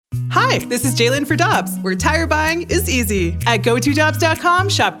Hi, this is Jalen for Dobbs, where tire buying is easy. At GoToDobbs.com,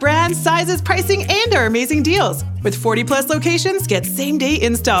 shop brands, sizes, pricing, and our amazing deals. With 40-plus locations, get same-day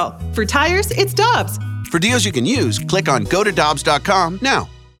install. For tires, it's Dobbs. For deals you can use, click on GoToDobbs.com now.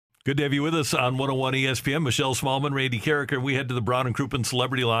 Good to have you with us on 101 ESPN. Michelle Smallman, Randy Carricker. We head to the Brown and Crouppen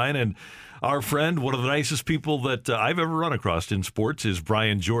Celebrity Line, and our friend, one of the nicest people that I've ever run across in sports, is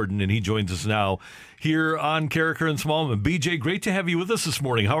Brian Jordan, and he joins us now here on Carricker and Smallman. BJ, great to have you with us this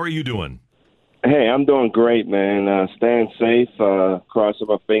morning. How are you doing? Hey, I'm doing great, man. Staying safe, crossing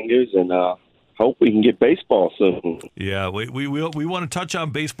my fingers, and hope we can get baseball soon. Yeah, we want to touch on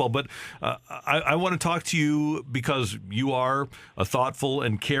baseball, but I want to talk to you because you are a thoughtful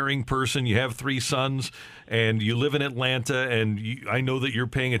and caring person. You have 3 sons, and you live in Atlanta, and I know that you're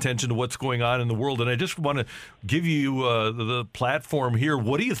paying attention to what's going on in the world, and I just want to give you the platform here.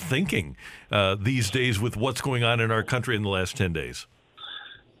 What are you thinking these days with what's going on in our country in the last 10 days?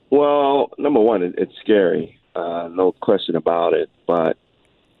 Well, number one, it's scary, no question about it, but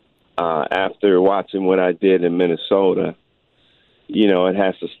after watching what I did in Minnesota, it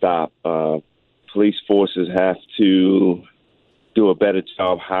has to stop. Police forces have to do a better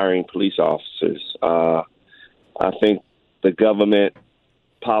job hiring police officers. I think the government,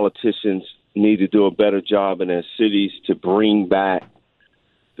 politicians need to do a better job in their cities to bring back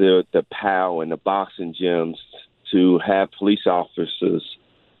the POW and the boxing gyms to have police officers,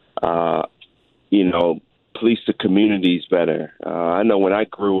 police the communities better. I know when I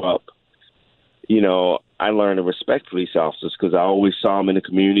grew up, I learned to respect police officers because I always saw them in the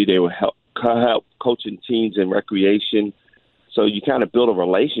community. They would help coaching teams in recreation. So you kind of build a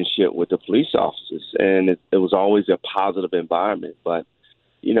relationship with the police officers, and it was always a positive environment. But,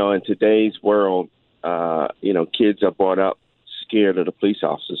 in today's world, kids are brought up scared of the police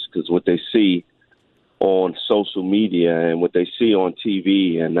officers because what they see on social media and what they see on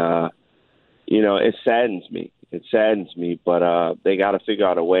TV, and, it saddens me. It saddens me, but they got to figure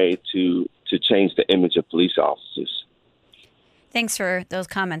out a way to change the image of police officers. Thanks for those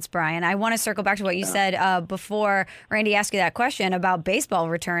comments, Brian. I want to circle back to what you said before Randy asked you that question about baseball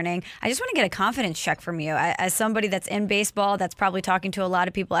returning. I just want to get a confidence check from you. As somebody that's in baseball, that's probably talking to a lot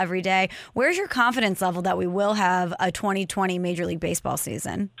of people every day, where's your confidence level that we will have a 2020 Major League Baseball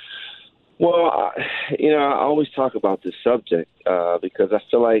season? Well, I always talk about this subject because I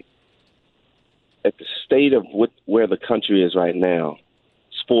feel like at the state of where the country is right now,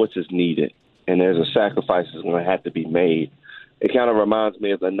 sports is needed, and there's a sacrifice that's going to have to be made. It kind of reminds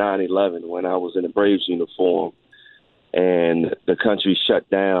me of the 9/11 when I was in a Braves uniform and the country shut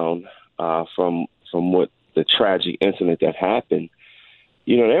down from what the tragic incident that happened.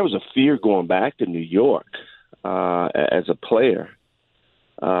 There was a fear going back to New York as a player,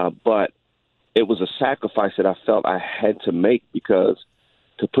 but it was a sacrifice that I felt I had to make because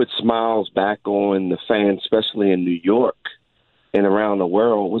to put smiles back on the fans, especially in New York and around the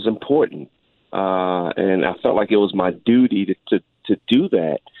world, was important. And I felt like it was my duty to do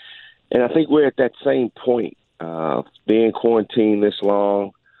that. And I think we're at that same point, being quarantined this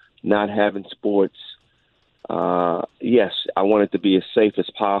long, not having sports. Yes, I want it to be as safe as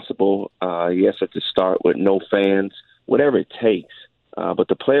possible. Yes, at the start with no fans, whatever it takes. But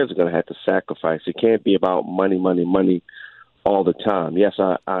the players are going to have to sacrifice. It can't be about money all the time. Yes,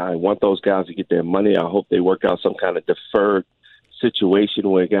 I want those guys to get their money. I hope they work out some kind of deferred situation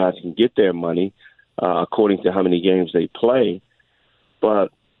where guys can get their money according to how many games they play.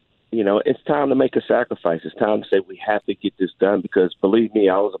 But, it's time to make a sacrifice. It's time to say we have to get this done because, believe me,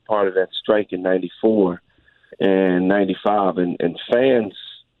 I was a part of that strike in 94 and 95. And fans,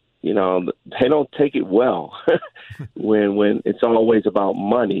 they don't take it well when it's always about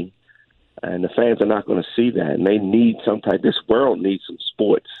money. And the fans are not going to see that. And they need this world needs some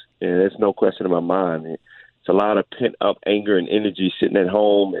sports. And there's no question in my mind. It's a lot of pent-up anger and energy sitting at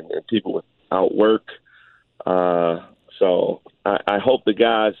home and people without work. So I hope the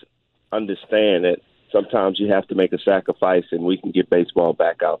guys understand that sometimes you have to make a sacrifice and we can get baseball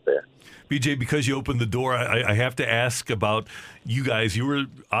back out there. BJ, because you opened the door, I have to ask about you guys. You were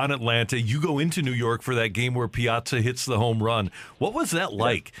on Atlanta. You go into New York for that game where Piazza hits the home run. What was that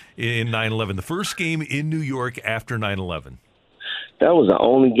like in 9/11, the first game in New York after 9/11? That was the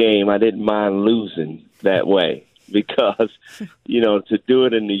only game I didn't mind losing that way because, to do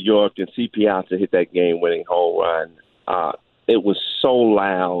it in New York and see Piazza hit that game-winning home run, it was so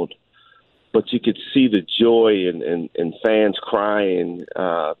loud, but you could see the joy and fans crying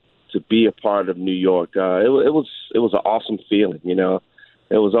to be a part of New York. It was an awesome feeling,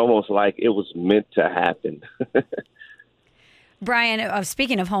 It was almost like it was meant to happen. Brian,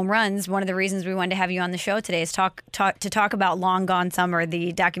 speaking of home runs, one of the reasons we wanted to have you on the show today is to talk about Long Gone Summer,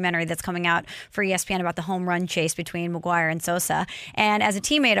 the documentary that's coming out for ESPN about the home run chase between McGwire and Sosa. And as a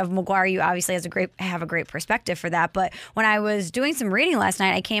teammate of McGwire, you obviously have a great perspective for that. But when I was doing some reading last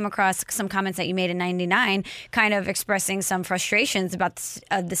night, I came across some comments that you made in '99, kind of expressing some frustrations about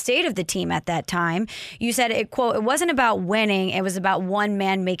the state of the team at that time. You said, quote, "It wasn't about winning, it was about one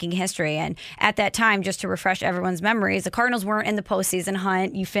man making history." And at that time, just to refresh everyone's memories, the Cardinals weren't in the postseason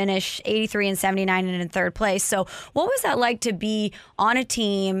hunt. You finished 83 and 79 and in third place. So what was that like to be on a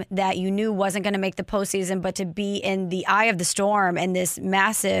team that you knew wasn't going to make the postseason, but to be in the eye of the storm and this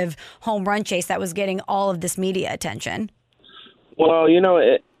massive home run chase that was getting all of this media attention? Well,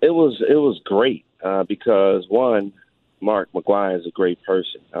 it was great because, one, Mark McGwire is a great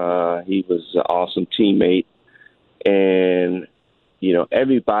person. He was an awesome teammate. And,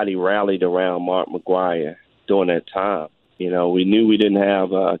 everybody rallied around Mark McGwire during that time. We knew we didn't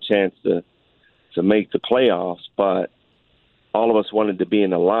have a chance to make the playoffs, but all of us wanted to be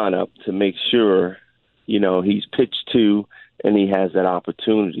in the lineup to make sure, he's pitched to and he has that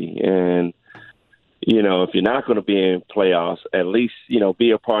opportunity. And, if you're not going to be in playoffs, at least,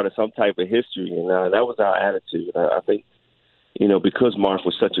 be a part of some type of history. And that was our attitude. I think, because Mark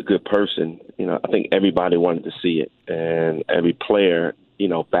was such a good person, I think everybody wanted to see it. And every player,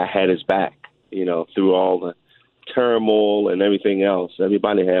 had his back, through all the turmoil and everything else.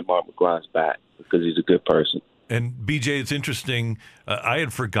 Everybody had Mark McGwire's back because he's a good person. And BJ, it's interesting. I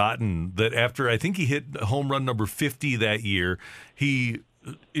had forgotten that after I think he hit home run number 50 that year, he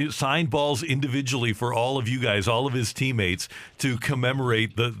signed balls individually for all of you guys, all of his teammates, to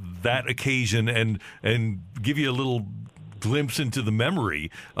commemorate that occasion and give you a little glimpse into the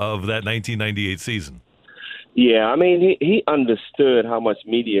memory of that 1998 season. Yeah, I mean, he understood how much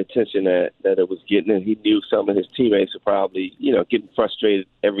media attention that it was getting, and he knew some of his teammates were probably, getting frustrated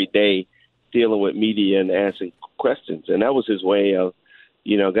every day dealing with media and asking questions. And that was his way of,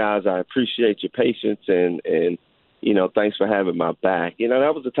 guys, I appreciate your patience and thanks for having my back.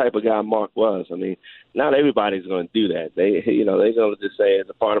 That was the type of guy Mark was. I mean, not everybody's going to do that. They're going to just say it's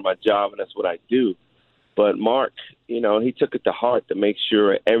a part of my job and that's what I do. But Mark, he took it to heart to make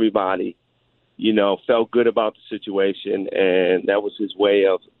sure everybody, felt good about the situation, and that was his way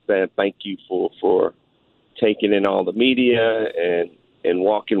of saying thank you for taking in all the media and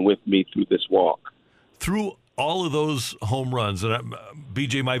walking with me through this walk. Through all of those home runs, and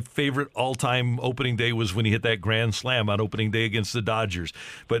BJ, my favorite all-time opening day was when he hit that grand slam on opening day against the Dodgers.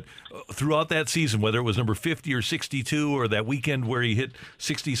 But throughout that season, whether it was number 50 or 62 or that weekend where he hit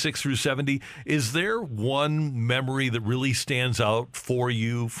 66 through 70, is there one memory that really stands out for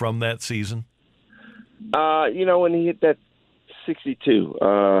you from that season? When he hit that 62, it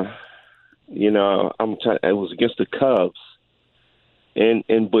was against the Cubs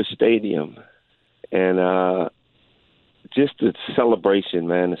in Busch Stadium. And just the celebration,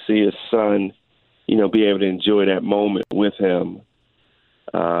 man, to see his son, be able to enjoy that moment with him.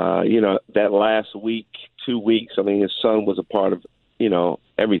 That last week, 2 weeks, I mean, his son was a part of,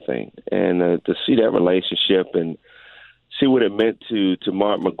 everything. And to see that relationship and see what it meant to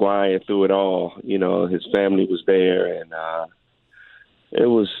Mark McGwire through it all, his family was there. And it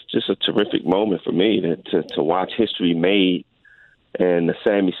was just a terrific moment for me to watch history made. And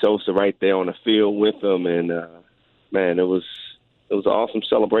Sammy Sosa right there on the field with him, and man, it was an awesome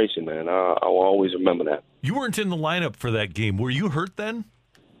celebration, man. I'll always remember that. You weren't in the lineup for that game. Were you hurt then?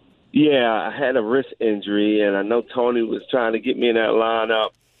 Yeah, I had a wrist injury, and I know Tony was trying to get me in that lineup,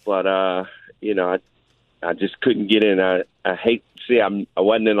 but I just couldn't get in. I hate to see I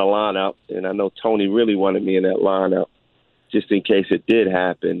wasn't in the lineup, and I know Tony really wanted me in that lineup just in case it did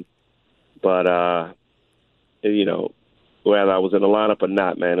happen, but whether I was in the lineup or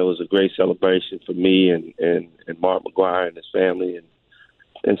not, man, it was a great celebration for me and Mark McGwire and his family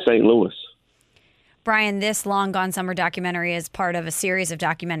in St. Louis. Brian, this Long Gone Summer documentary is part of a series of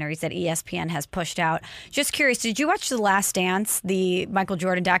documentaries that ESPN has pushed out. Just curious, did you watch The Last Dance, the Michael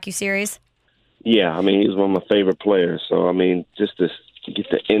Jordan docuseries? Yeah, I mean, he's one of my favorite players. So, I mean, just to get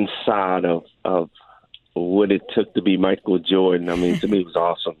the inside of what it took to be Michael Jordan, I mean, to me it was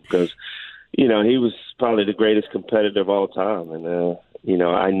awesome because he was probably the greatest competitor of all time. And,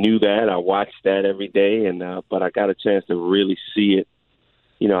 I knew that. I watched that every day. But I got a chance to really see it,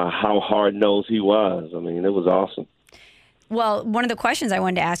 how hard-nosed he was. I mean, it was awesome. Well, one of the questions I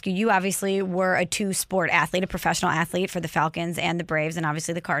wanted to ask you, you obviously were a two-sport athlete, a professional athlete for the Falcons and the Braves and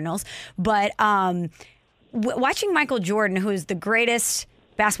obviously the Cardinals. But watching Michael Jordan, who's the greatest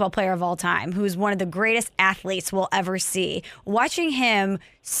basketball player of all time, who's one of the greatest athletes we'll ever see. Watching him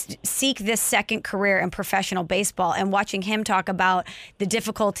seek this second career in professional baseball and watching him talk about the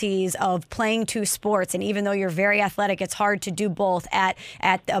difficulties of playing two sports, and even though you're very athletic, it's hard to do both at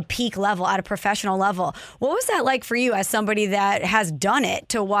a peak level, at a professional level. What was that like for you as somebody that has done it,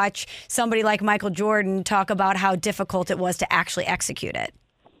 to watch somebody like Michael Jordan talk about how difficult it was to actually execute it?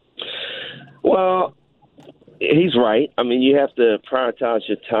 Well, he's right. I mean, you have to prioritize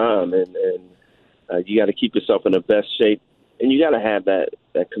your time, and you got to keep yourself in the best shape, and you got to have that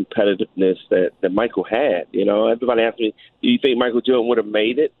competitiveness that Michael had. You know, everybody asks me, do you think Michael Jordan would have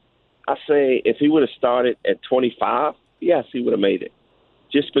made it? I say if he would have started at 25, yes, he would have made it,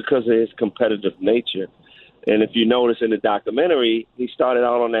 just because of his competitive nature. And if you notice in the documentary, he started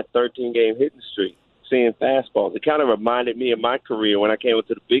out on that 13-game hitting streak, seeing fastballs. It kind of reminded me of my career when I came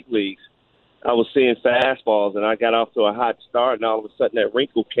into the big leagues. I was seeing fastballs, and I got off to a hot start, and all of a sudden that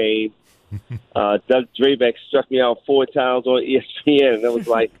wrinkle came. Doug Drabeck struck me out 4 times on ESPN, and it was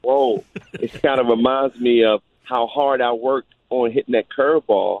like, whoa. It kind of reminds me of how hard I worked on hitting that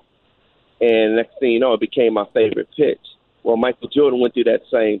curveball, and next thing you know, it became my favorite pitch. Well, Michael Jordan went through that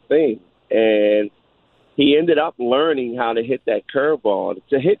same thing, and he ended up learning how to hit that curveball.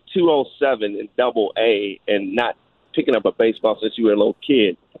 To hit 207 in Double-A and not picking up a baseball since you were a little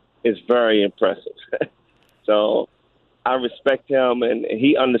kid is very impressive. So I respect him, and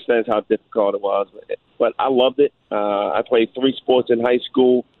he understands how difficult it was. But I loved it. I played 3 sports in high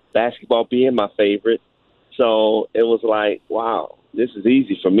school, basketball being my favorite. So it was like, wow, this is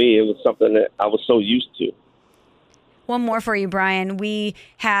easy for me. It was something that I was so used to. One more for you, Brian. We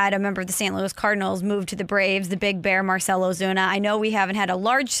had a member of the St. Louis Cardinals move to the Braves, the Big Bear, Marcell Ozuna. I know we haven't had a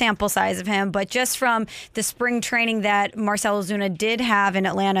large sample size of him, but just from the spring training that Marcell Ozuna did have in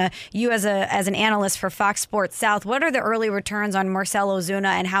Atlanta, you as an analyst for Fox Sports South, what are the early returns on Marcell Ozuna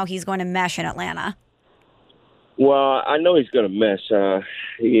and how he's going to mesh in Atlanta? Well, I know he's going to mesh.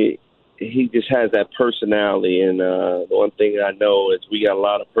 He just has that personality, and the one thing I know is we got a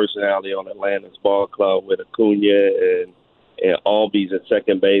lot of personality on Atlanta's ball club with Acuna and Albies at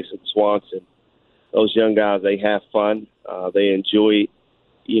second base and Swanson. Those young guys, they have fun. They enjoy,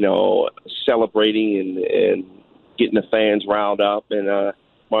 celebrating and getting the fans riled up. And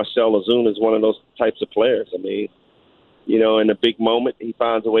Marcell Ozuna is one of those types of players. I mean, in a big moment, he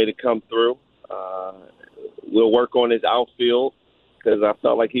finds a way to come through. We'll work on his outfield, because I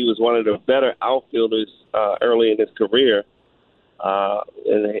felt like he was one of the better outfielders early in his career,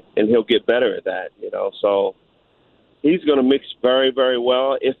 and he'll get better at that, So he's going to mix very, very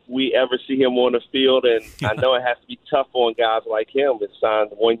well if we ever see him on the field, and I know it has to be tough on guys like him that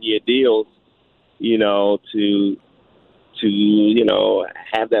signed 1-year deals, to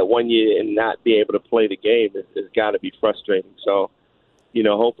have that 1 year and not be able to play the game. It's got to be frustrating. So,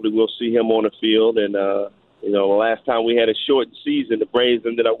 hopefully we'll see him on the field, and the last time we had a shortened season, the Braves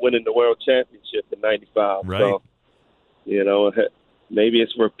ended up winning the World Championship in '95. Right. So, maybe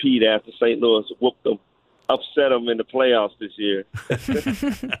it's a repeat after St. Louis whooped them, upset them in the playoffs this year.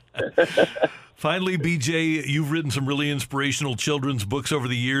 Finally, BJ, you've written some really inspirational children's books over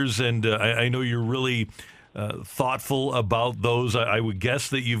the years, and I know you're really thoughtful about those. I would guess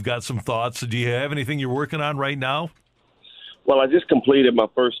that you've got some thoughts. Do you have anything you're working on right now? Well, I just completed my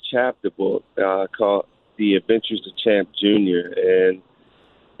first chapter book called The Adventures of Champ Jr., and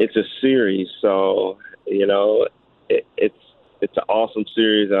it's a series, so it's an awesome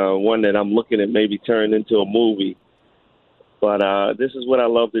series, one that I'm looking at maybe turning into a movie. But this is what I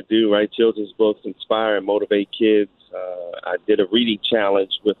love to do, write children's books, inspire and motivate kids. I did a reading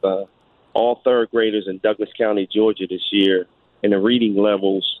challenge with all third graders in Douglas County, Georgia this year, and the reading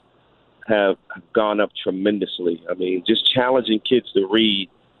levels have gone up tremendously. I mean, just challenging kids to read,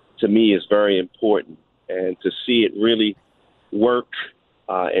 to me, is very important. And to see it really work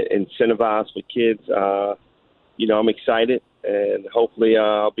and incentivize for kids, I'm excited. And hopefully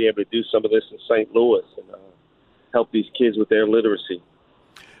I'll be able to do some of this in St. Louis and help these kids with their literacy.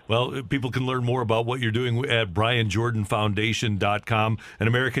 Well, people can learn more about what you're doing at BrianJordanFoundation.com. And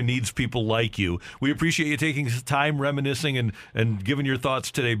America needs people like you. We appreciate you taking time reminiscing and giving your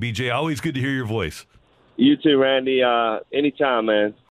thoughts today, BJ. Always good to hear your voice. You too, Randy. Anytime, man.